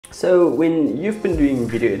So when you've been doing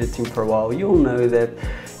video editing for a while, you'll know that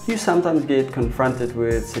you sometimes get confronted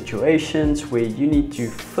with situations where you need to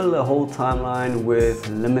fill a whole timeline with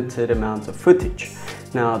limited amounts of footage.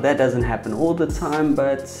 Now that doesn't happen all the time,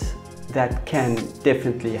 but that can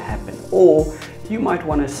definitely happen. Or you might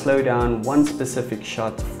want to slow down one specific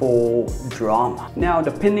shot for drama. Now,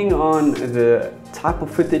 depending on the type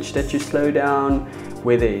of footage that you slow down,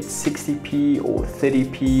 whether it's 60p or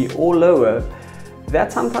 30p or lower,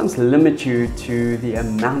 that sometimes limits you to the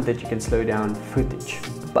amount that you can slow down footage.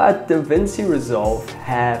 But Davinci Resolve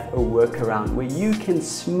have a workaround where you can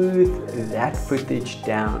smooth that footage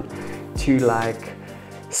down to like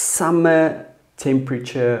summer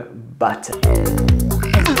temperature butter.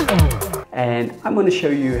 And I'm going to show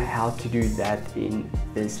you how to do that in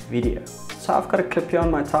this video. So I've got a clip here on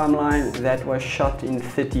my timeline that was shot in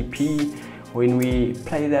 30p. When we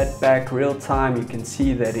play that back real time, you can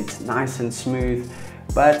see that it's nice and smooth,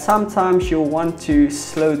 but sometimes you'll want to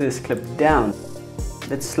slow this clip down.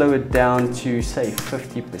 Let's slow it down to say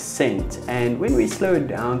 50%, and when we slow it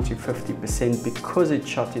down to 50%, because it's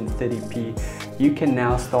shot in 30p, you can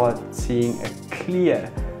now start seeing a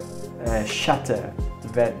clear shutter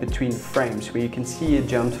between frames, where you can see it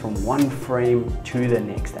jumps from one frame to the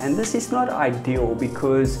next. And this is not ideal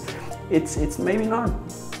because it's maybe not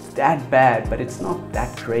that bad, but it's not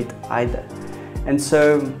that great either. And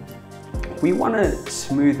so we want to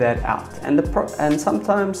smooth that out, and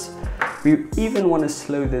sometimes we even want to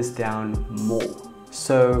slow this down more.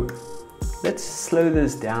 So let's slow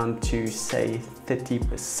this down to say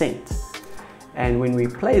 30%. And when we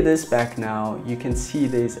play this back now, you can see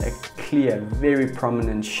there's a clear, very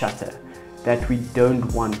prominent shutter that we don't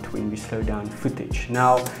want when we slow down footage.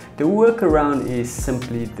 Now, the workaround is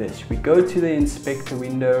simply this. We go to the inspector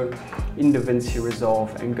window in Davinci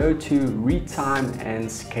Resolve and go to retime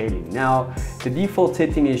and scaling. Now, the default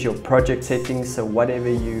setting is your project settings, so whatever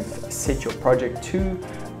you've set your project to,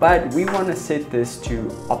 but we want to set this to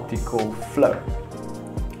optical flow.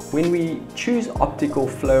 When we choose optical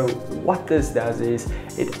flow, what this does is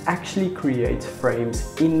it actually creates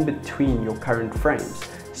frames in between your current frames,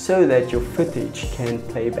 so that your footage can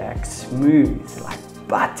play back smooth like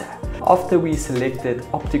butter. After we selected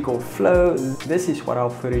optical flow, this is what our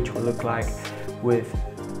footage will look like with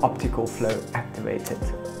optical flow activated.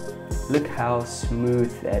 Look how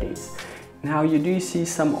smooth that is. Now you do see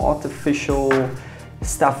some artificial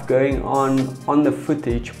stuff going on the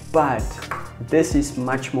footage, but this is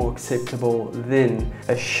much more acceptable than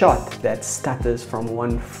a shot that stutters from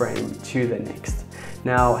one frame to the next.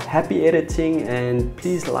 Now, happy editing, and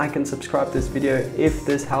please like and subscribe this video if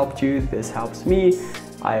this helped you. This helps me.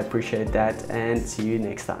 I appreciate that, and see you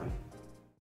next time.